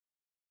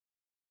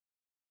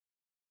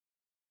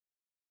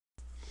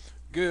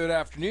Good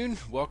afternoon.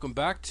 Welcome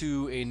back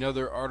to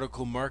another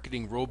article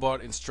marketing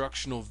robot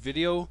instructional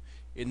video.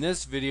 In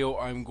this video,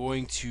 I'm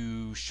going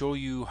to show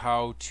you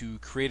how to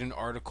create an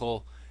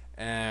article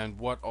and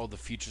what all the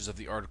features of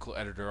the article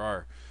editor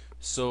are.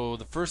 So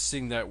the first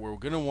thing that we're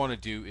going to want to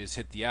do is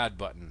hit the add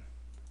button.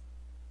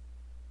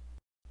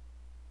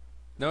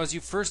 Now as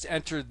you first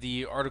enter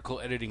the article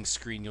editing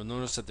screen, you'll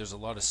notice that there's a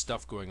lot of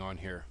stuff going on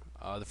here.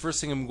 The first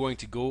thing I'm going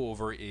to go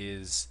over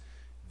is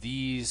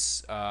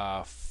these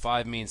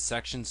five main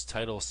sections: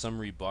 title,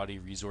 summary, body,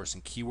 resource,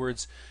 and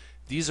keywords.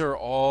 These are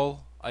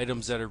all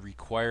items that are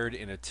required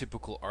in a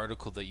typical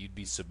article that you'd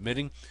be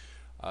submitting.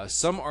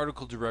 Some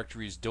article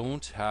directories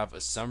don't have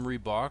a summary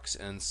box,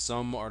 and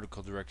some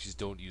article directories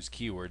don't use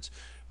keywords,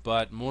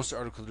 but most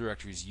article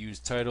directories use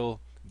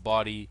title,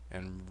 body,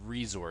 and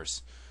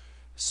resource.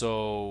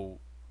 So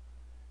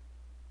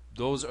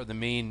those are the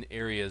main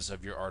areas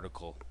of your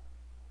article.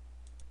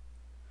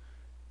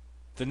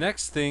 The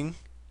next thing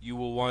you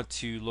will want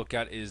to look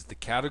at is the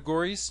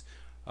categories.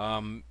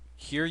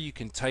 Here you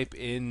can type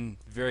in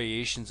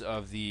variations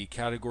of the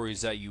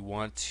categories that you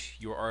want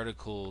your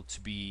article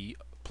to be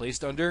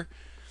placed under.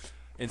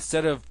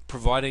 Instead of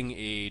providing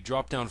a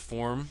drop-down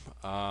form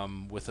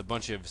with a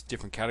bunch of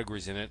different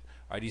categories in it,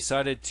 I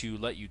decided to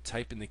let you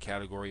type in the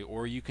category,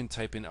 or you can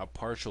type in a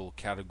partial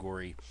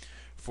category.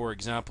 For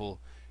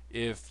example,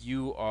 if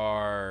you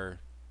are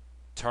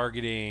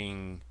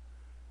targeting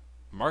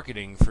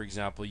marketing, for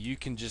example, you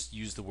can just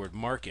use the word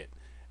market,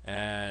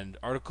 and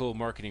Article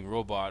Marketing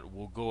Robot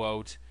will go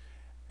out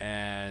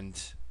and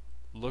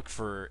look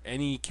for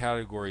any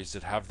categories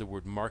that have the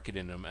word market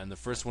in them, and the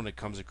first one it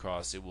comes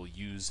across, it will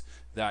use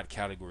that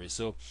category.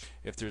 So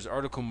if there's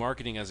article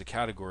marketing as a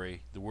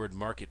category, the word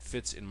market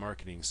fits in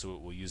marketing, so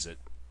it will use it.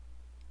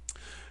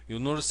 You'll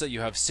notice that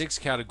you have 6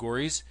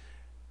 categories,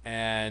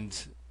 and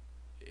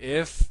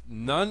if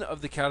none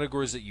of the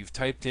categories that you've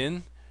typed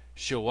in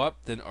show up,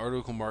 then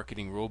Article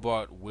Marketing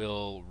Robot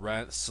will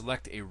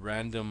select a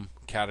random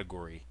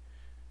category,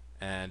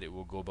 and it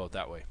will go about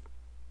that way.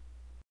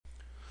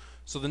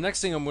 So the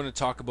next thing I'm going to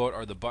talk about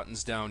are the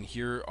buttons down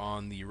here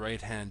on the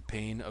right hand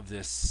pane of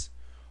this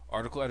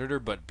article editor,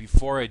 but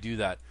before I do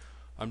that,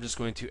 I'm just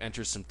going to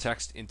enter some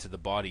text into the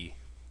body.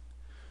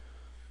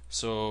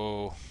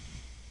 So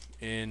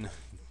in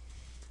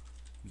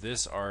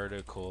this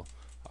article,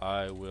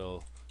 I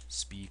will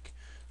speak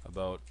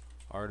about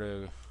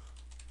article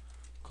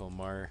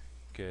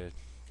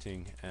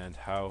marketing and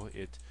how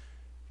it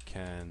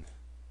can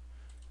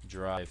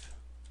drive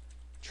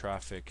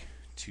traffic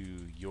to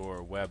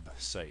your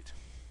website.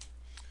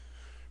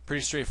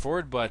 Pretty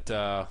straightforward,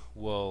 but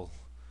we'll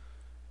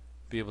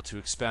be able to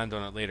expand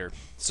on it later.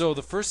 So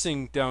the first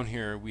thing down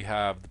here, we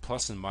have the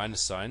plus and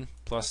minus sign.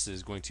 Plus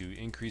is going to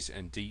increase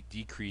and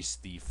decrease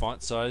the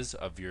font size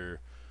of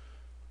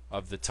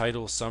the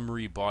title,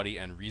 summary, body,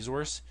 and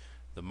resource.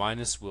 The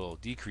minus will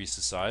decrease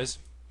the size.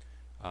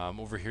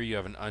 Over here you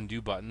have an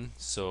undo button,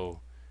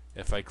 so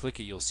if I click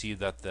it, you'll see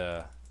that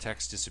the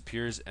text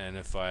disappears, and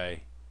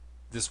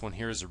this one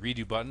here is a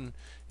redo button.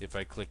 If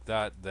I click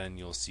that, then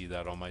you'll see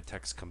that all my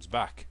text comes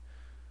back,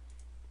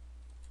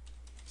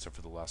 except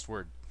for the last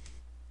word.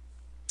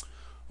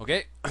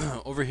 Okay,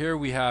 over here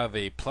we have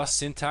a plus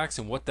syntax,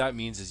 and what that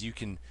means is you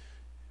can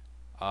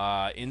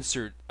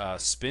insert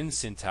spin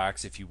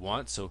syntax if you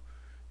want. So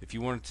if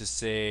you wanted to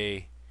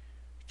say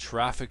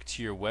traffic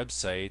to your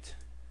website,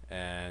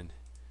 and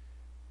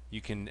you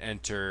can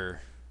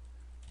enter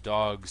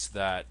dogs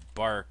that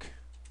bark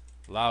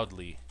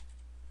loudly,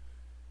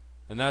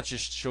 and that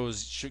just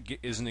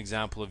is an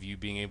example of you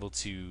being able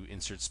to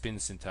insert spin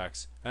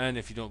syntax. And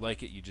if you don't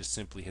like it, you just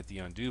simply hit the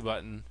undo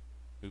button,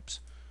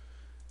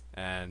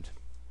 and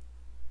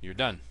you're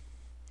done.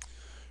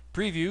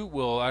 Preview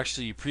will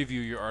actually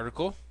preview your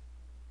article.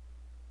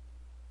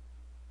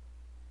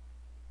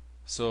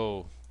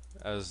 So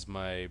as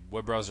my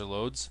web browser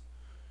loads,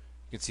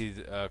 you can see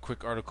a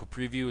quick article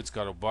preview. It's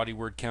got a body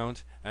word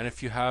count, and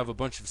if you have a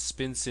bunch of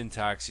spin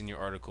syntax in your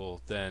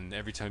article, then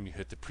every time you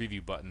hit the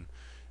preview button,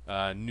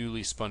 a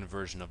newly spun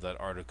version of that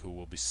article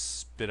will be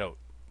spit out.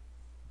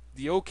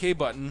 The OK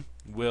button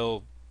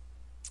will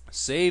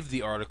save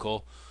the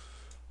article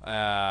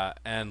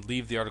and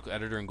leave the article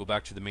editor and go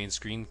back to the main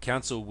screen.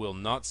 Cancel will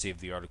not save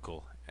the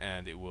article,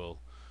 and it will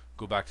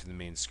go back to the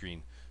main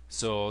screen.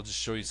 So I'll just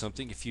show you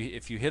something. If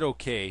you hit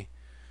OK,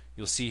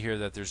 you'll see here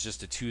that there's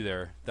just a 2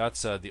 there.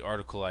 That's the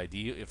article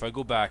ID. If I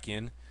go back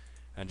in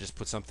and just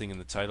put something in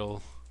the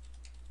title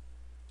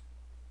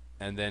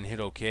and then hit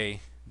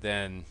OK,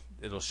 then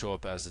it'll show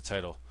up as the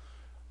title.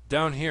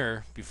 Down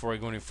here, before I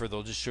go any further,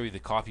 I'll just show you the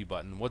copy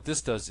button. What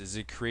this does is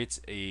it creates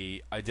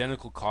a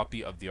identical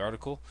copy of the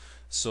article.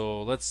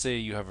 So let's say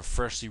you have a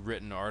freshly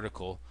written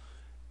article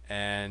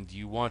and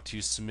you want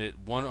to submit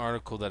one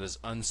article that is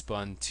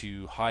unspun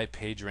to high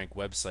page rank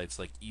websites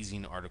like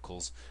eZine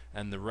articles,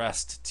 and the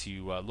rest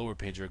to lower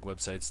page rank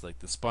websites like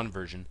the spun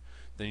version.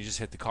 Then you just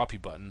hit the copy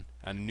button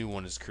and a new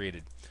one is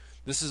created.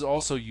 This is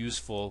also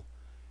useful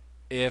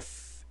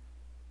if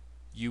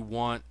you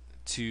want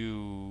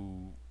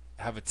to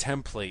have a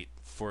template.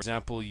 For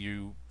example,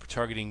 you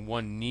targeting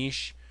one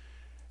niche,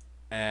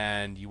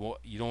 and you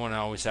don't want to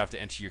always have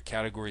to enter your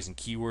categories and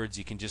keywords.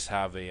 You can just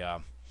have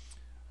a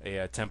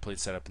template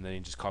set up, and then you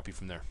just copy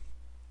from there.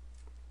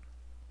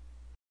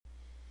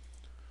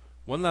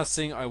 One last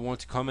thing I want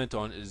to comment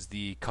on is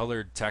the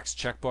colored text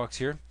checkbox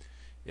here.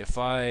 If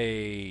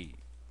I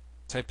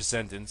type a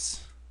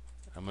sentence,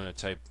 I'm going to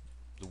type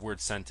the word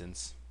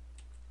sentence,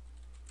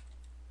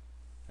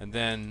 and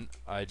then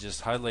I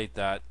just highlight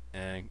that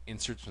and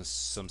insert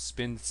some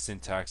spin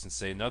syntax and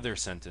say another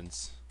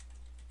sentence,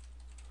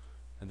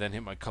 and then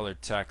hit my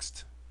colored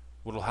text.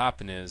 What will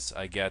happen is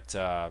I get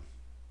I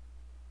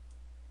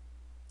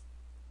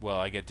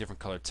get different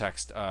colored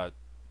text.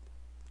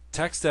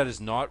 Text that is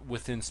not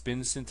within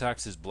spin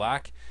syntax is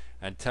black,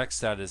 and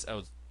text that is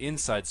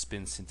inside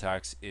spin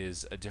syntax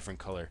is a different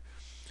color.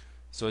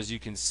 So as you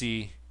can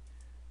see,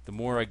 the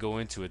more I go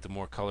into it, the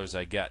more colors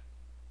I get.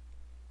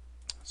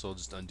 So I'll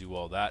just undo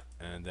all that,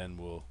 and then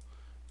we'll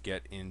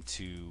get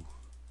into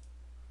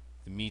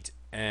the meat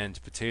and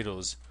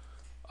potatoes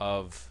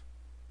of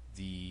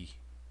the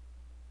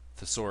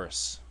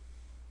thesaurus.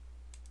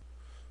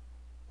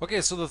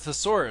 Okay, so the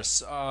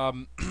thesaurus,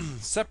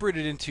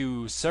 separated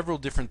into several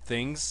different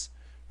things.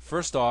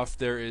 First off,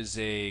 there is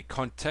a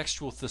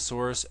contextual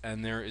thesaurus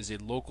and there is a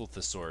local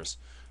thesaurus.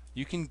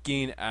 You can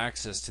gain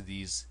access to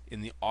these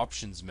in the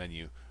options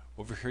menu.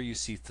 Over here you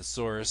see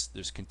thesaurus,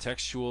 there's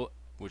contextual,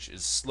 which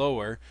is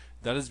slower.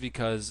 That is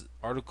because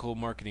Article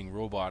Marketing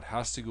Robot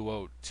has to go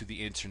out to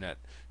the internet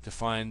to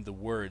find the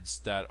words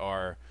that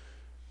are,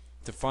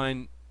 to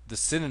find the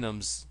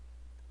synonyms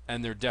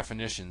and their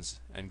definitions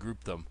and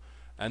group them.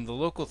 And the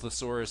local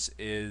thesaurus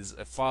is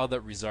a file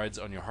that resides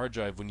on your hard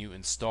drive when you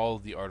install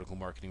the Article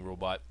Marketing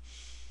Robot.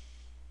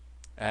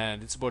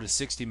 And it's about a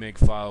 60 meg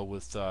file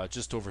with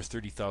just over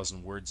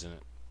 30,000 words in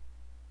it.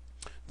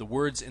 The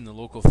words in the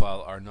local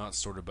file are not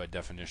sorted by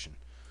definition.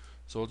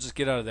 So we'll just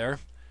get out of there.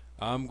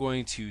 I'm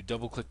going to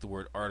double click the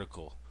word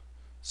article.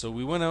 So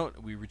we went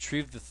out, we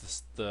retrieved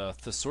the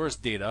thesaurus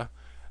data,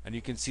 and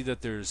you can see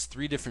that there's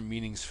three different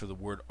meanings for the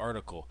word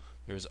article.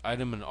 There's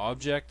item and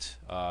object,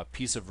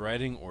 piece of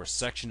writing, or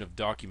section of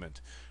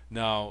document.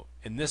 Now,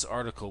 in this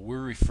article,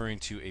 we're referring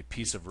to a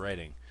piece of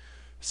writing.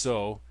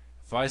 So,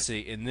 if I say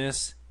in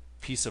this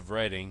piece of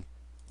writing,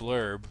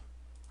 blurb,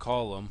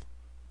 column,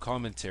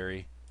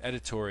 commentary,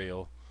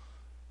 editorial,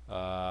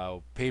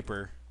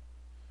 paper,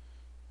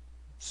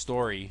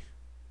 story,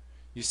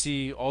 you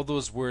see all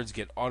those words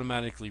get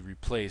automatically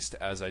replaced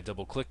as I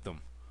double click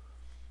them.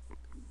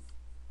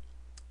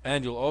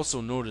 And you'll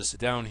also notice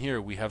down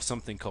here we have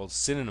something called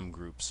synonym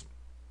groups.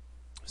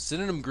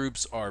 Synonym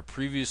groups are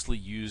previously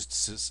used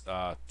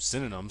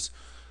synonyms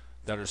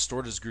that are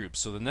stored as groups.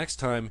 So the next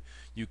time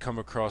you come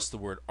across the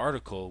word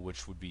article,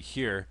 which would be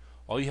here,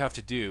 all you have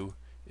to do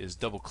is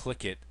double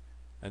click it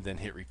and then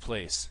hit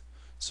replace.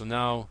 So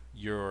now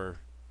your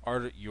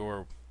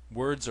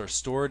words are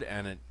stored,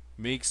 and it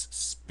makes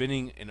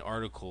spinning an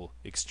article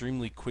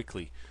extremely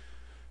quickly.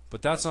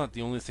 But that's not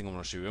the only thing I'm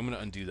going to show you. I'm going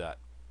to undo that.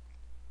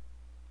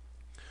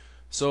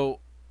 So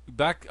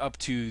back up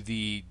to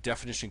the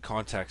definition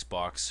context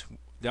box.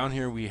 Down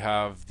here we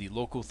have the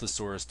local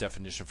thesaurus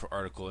definition for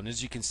article, and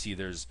as you can see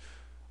there's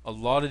a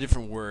lot of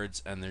different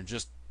words and they're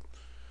just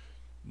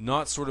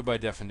not sorted by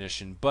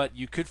definition, but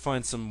you could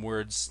find some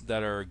words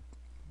that are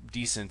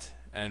decent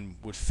and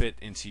would fit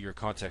into your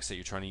context that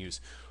you're trying to use.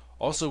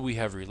 Also, we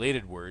have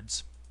related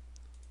words,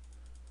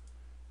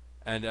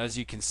 and as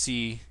you can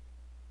see,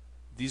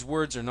 these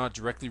words are not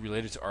directly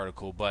related to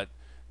article, but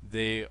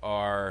they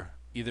are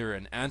either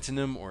an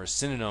antonym or a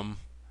synonym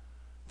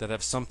that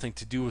have something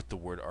to do with the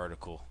word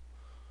article.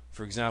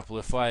 For example,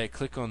 if I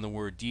click on the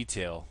word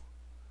detail,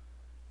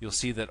 you'll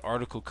see that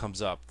article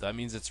comes up. That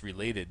means it's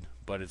related,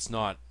 but it's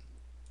not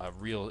a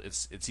real,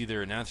 it's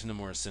either an antonym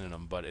or a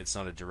synonym, but it's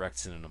not a direct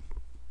synonym.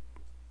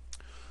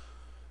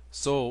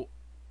 So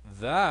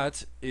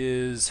that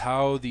is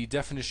how the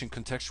definition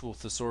contextual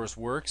thesaurus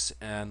works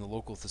and the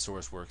local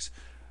thesaurus works.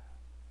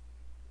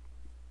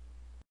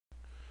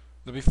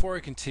 Now, before I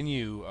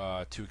continue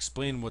to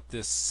explain what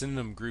this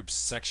synonym groups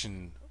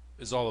section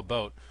is all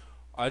about,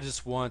 I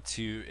just want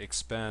to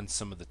expand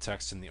some of the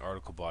text in the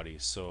article body.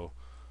 So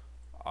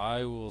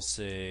I will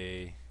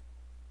say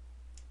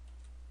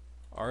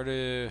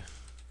article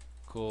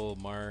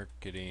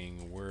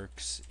marketing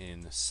works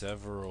in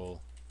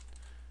several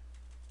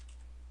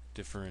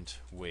different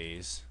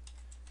ways,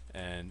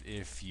 and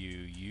if you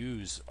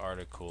use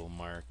article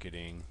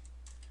marketing,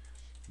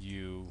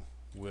 you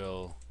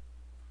will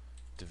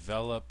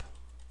develop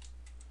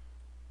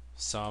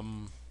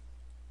some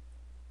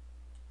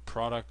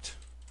product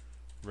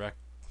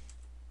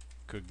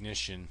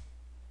recognition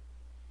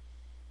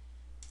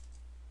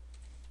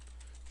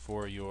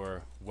for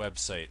your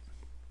website.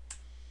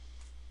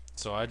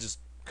 So I just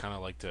kind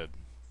of like to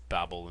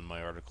babble in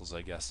my articles,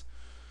 I guess,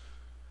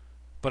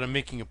 but I'm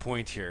making a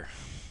point here.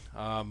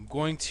 I'm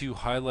going to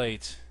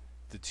highlight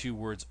the two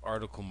words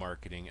article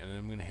marketing, and then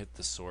I'm going to hit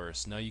the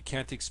source. Now, you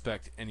can't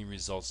expect any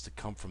results to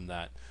come from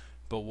that,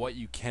 but what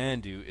you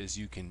can do is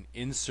you can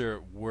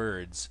insert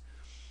words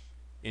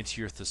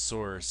into your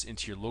thesaurus,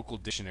 into your local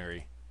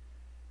dictionary.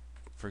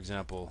 For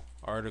example,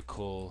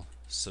 article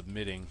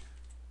submitting,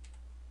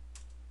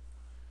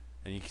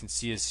 and you can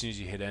see as soon as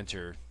you hit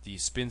enter, the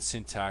spin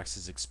syntax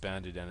is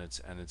expanded and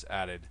it's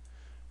added,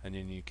 and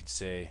then you can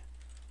say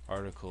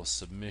article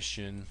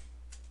submission,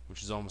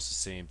 which is almost the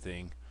same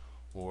thing,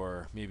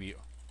 or maybe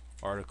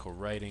article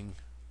writing.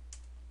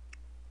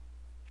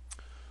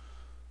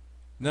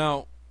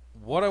 Now,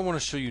 what I want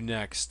to show you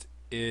next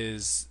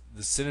is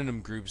the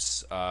synonym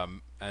groups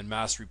and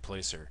mass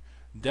replacer.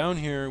 Down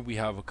here we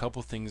have a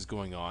couple things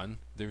going on.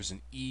 There's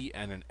an E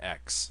and an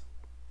X.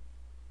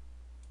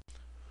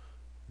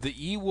 The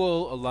E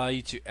will allow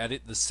you to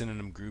edit the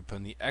synonym group,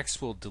 and the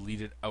X will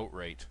delete it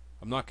outright.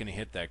 I'm not going to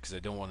hit that because I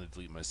don't want to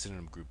delete my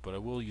synonym group, but I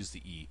will use the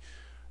E.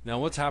 Now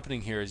what's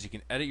happening here is you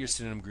can edit your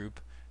synonym group,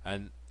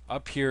 and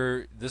up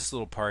here, this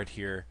little part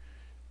here,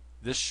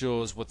 this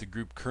shows what the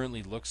group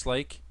currently looks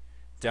like.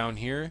 Down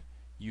here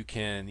you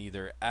can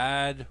either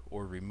add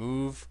or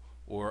remove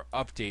or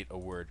update a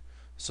word.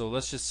 So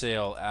let's just say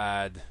I'll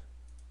add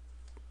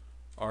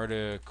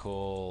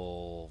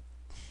article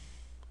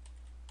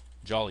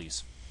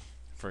jollies,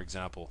 for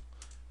example.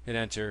 Hit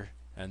enter,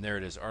 and there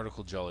it is,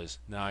 article jollies.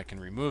 Now I can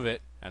remove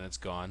it and it's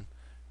gone.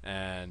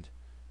 And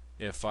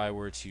if I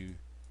were to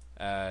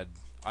add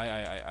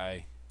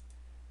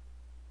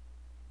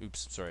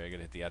oops, sorry, I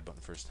gotta hit the add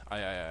button first.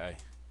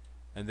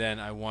 And then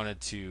I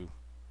wanted to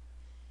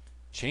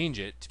change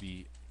it to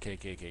be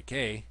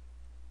KKKK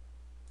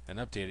and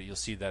update it, you'll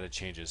see that it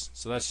changes.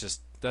 So that's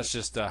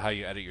just how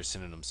you edit your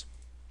synonyms.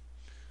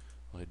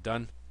 We'll hit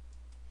done,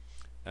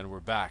 and we're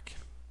back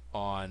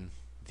on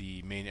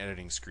the main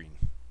editing screen.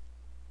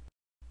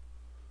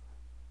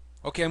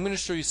 Okay, I'm going to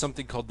show you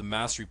something called the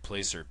mass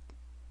replacer.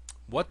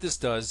 What this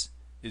does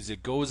is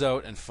it goes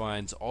out and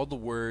finds all the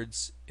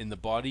words in the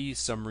body,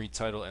 summary,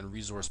 title, and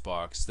resource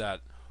box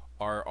that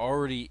are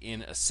already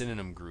in a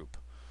synonym group.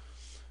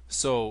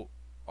 So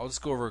I'll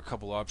just go over a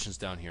couple options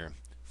down here.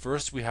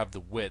 First, we have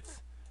the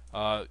width.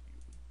 The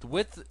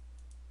width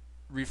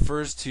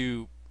refers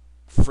to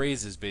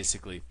phrases,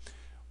 basically.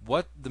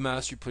 What the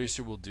mass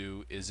replacer will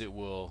do is it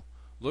will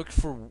look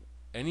for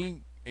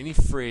any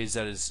phrase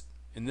that is,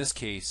 in this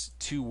case,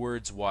 2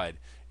 words wide.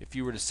 If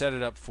you were to set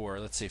it up for,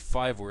 let's say,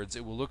 5 words,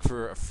 it will look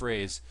for a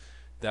phrase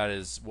that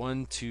is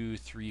 1, 2,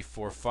 3,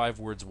 4, 5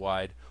 words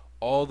wide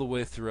all the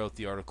way throughout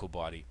the article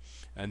body.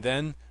 And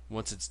then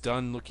once it's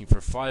done looking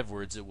for 5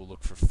 words, it will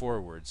look for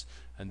 4 words,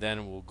 and then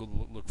it will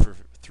go look for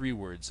 3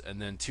 words,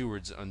 and then 2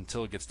 words,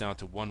 until it gets down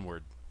to 1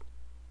 word.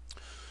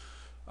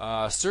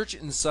 Search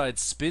inside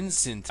spin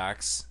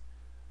syntax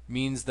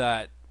means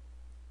that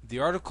the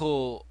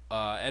article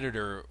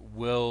editor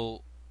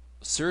will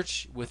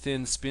search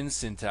within spin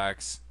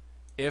syntax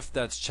if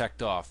that's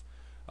checked off.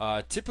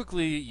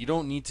 Typically you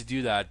don't need to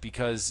do that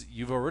because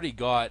you've already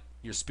got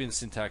your spin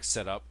syntax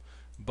set up,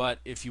 but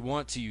if you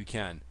want to, you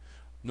can.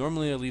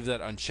 Normally I leave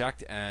that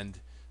unchecked, and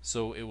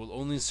so it will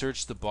only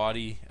search the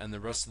body and the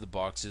rest of the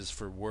boxes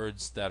for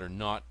words that are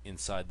not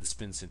inside the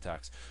spin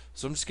syntax.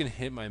 So I'm just going to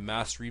hit my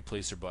mass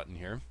replacer button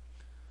here,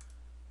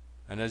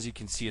 and as you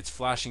can see, it's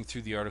flashing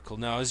through the article.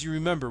 Now, as you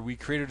remember, we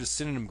created a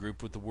synonym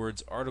group with the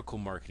words article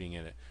marketing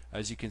in it.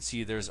 As you can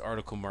see, there's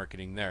article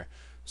marketing there.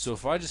 So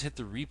if I just hit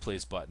the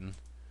replace button,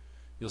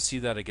 you'll see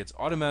that it gets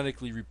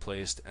automatically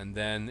replaced, and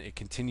then it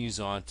continues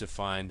on to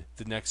find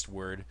the next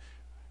word,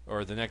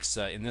 or the next,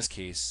 in this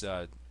case,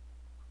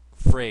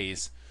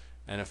 phrase,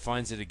 and it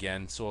finds it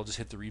again. So I'll just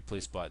hit the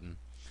replace button.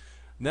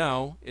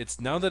 Now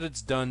that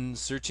it's done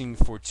searching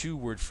for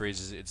 2-word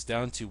phrases, it's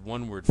down to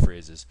 1-word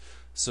phrases.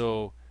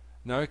 So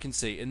now I can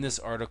say, in this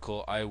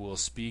article I will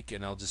speak,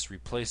 and I'll just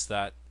replace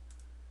that,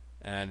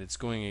 and it's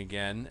going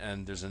again,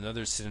 and there's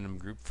another synonym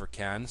group for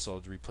can, so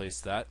I'll replace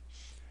that,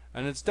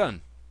 and it's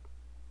done.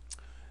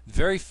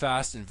 Very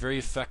fast and very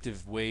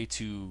effective way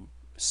to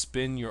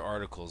spin your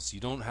articles. You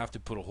don't have to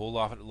put a whole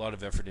lot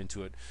of effort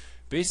into it.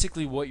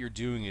 Basically what you're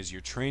doing is you're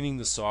training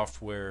the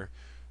software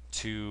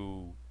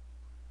to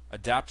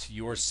adapt to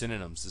your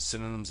synonyms, the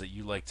synonyms that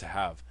you like to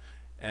have.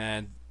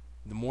 And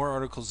the more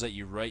articles that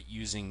you write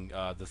using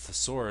the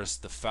thesaurus,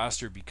 the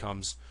faster it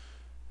becomes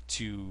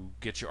to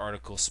get your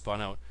article spun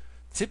out.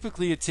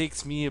 Typically it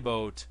takes me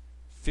about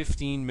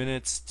 15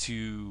 minutes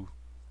to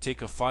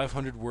take a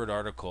 500-word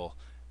article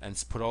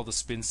and put all the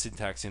spin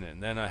syntax in it,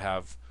 and then I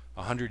have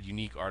 100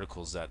 unique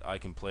articles that I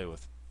can play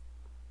with.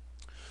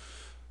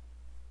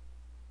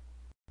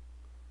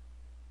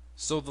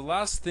 So the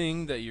last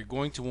thing that you're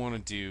going to want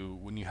to do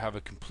when you have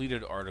a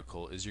completed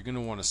article is you're going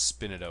to want to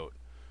spin it out.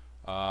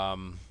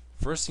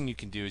 First thing you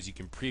can do is you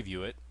can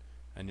preview it,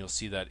 and you'll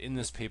see that in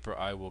this paper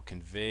I will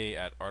convey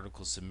at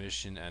article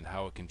submission and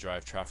how it can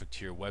drive traffic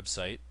to your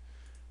website.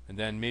 And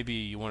then maybe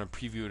you want to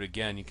preview it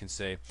again. You can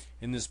say,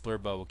 in this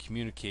blurb I will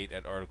communicate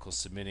at article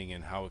submitting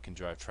and how it can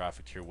drive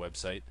traffic to your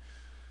website.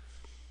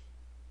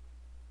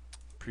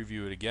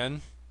 Preview it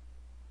again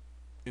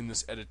in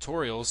this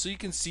editorial, so you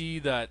can see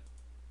that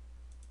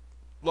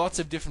lots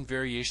of different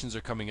variations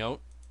are coming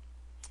out,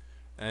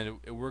 and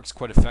it works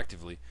quite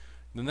effectively.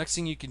 The next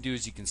thing you can do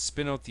is you can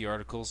spin out the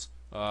articles.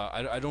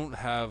 I don't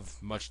have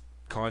much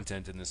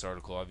content in this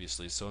article,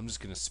 obviously, so I'm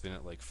just going to spin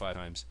it like 5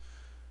 times.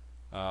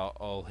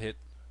 I'll hit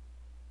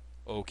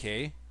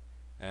OK,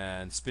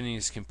 and spinning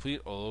is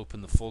complete. I'll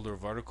open the folder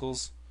of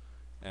articles,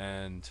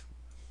 and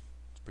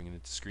bringing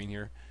it to screen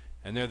here,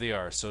 and there they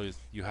are. So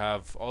you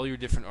have all your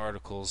different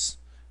articles.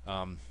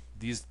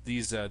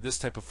 This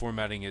type of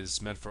formatting is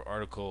meant for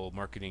article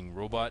marketing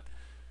robot.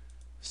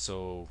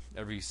 So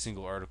every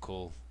single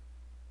article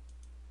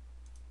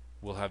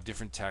will have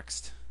different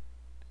text,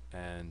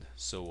 and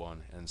so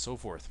on and so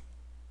forth.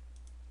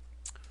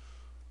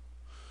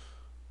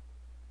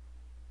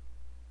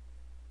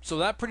 So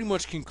that pretty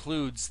much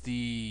concludes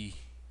the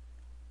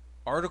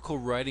article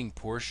writing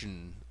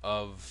portion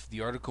of the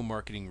article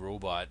marketing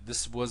robot.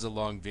 This was a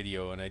long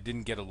video and I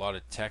didn't get a lot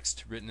of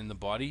text written in the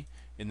body.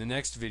 In the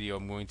next video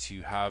I'm going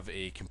to have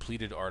a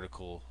completed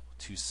article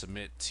to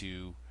submit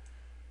to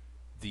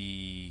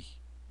the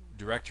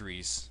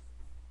directories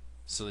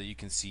so that you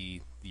can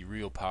see the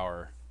real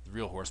power, the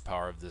real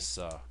horsepower of this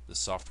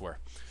software.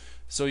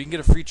 So you can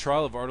get a free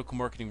trial of Article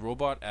Marketing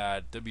Robot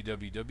at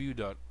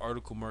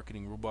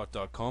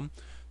www.articlemarketingrobot.com.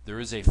 There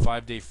is a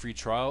 5-day free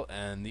trial,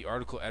 and the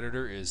article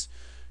editor is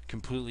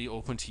completely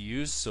open to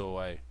use, so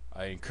I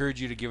encourage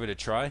you to give it a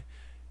try,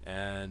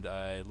 and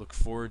I look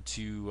forward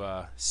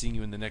to seeing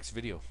you in the next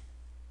video.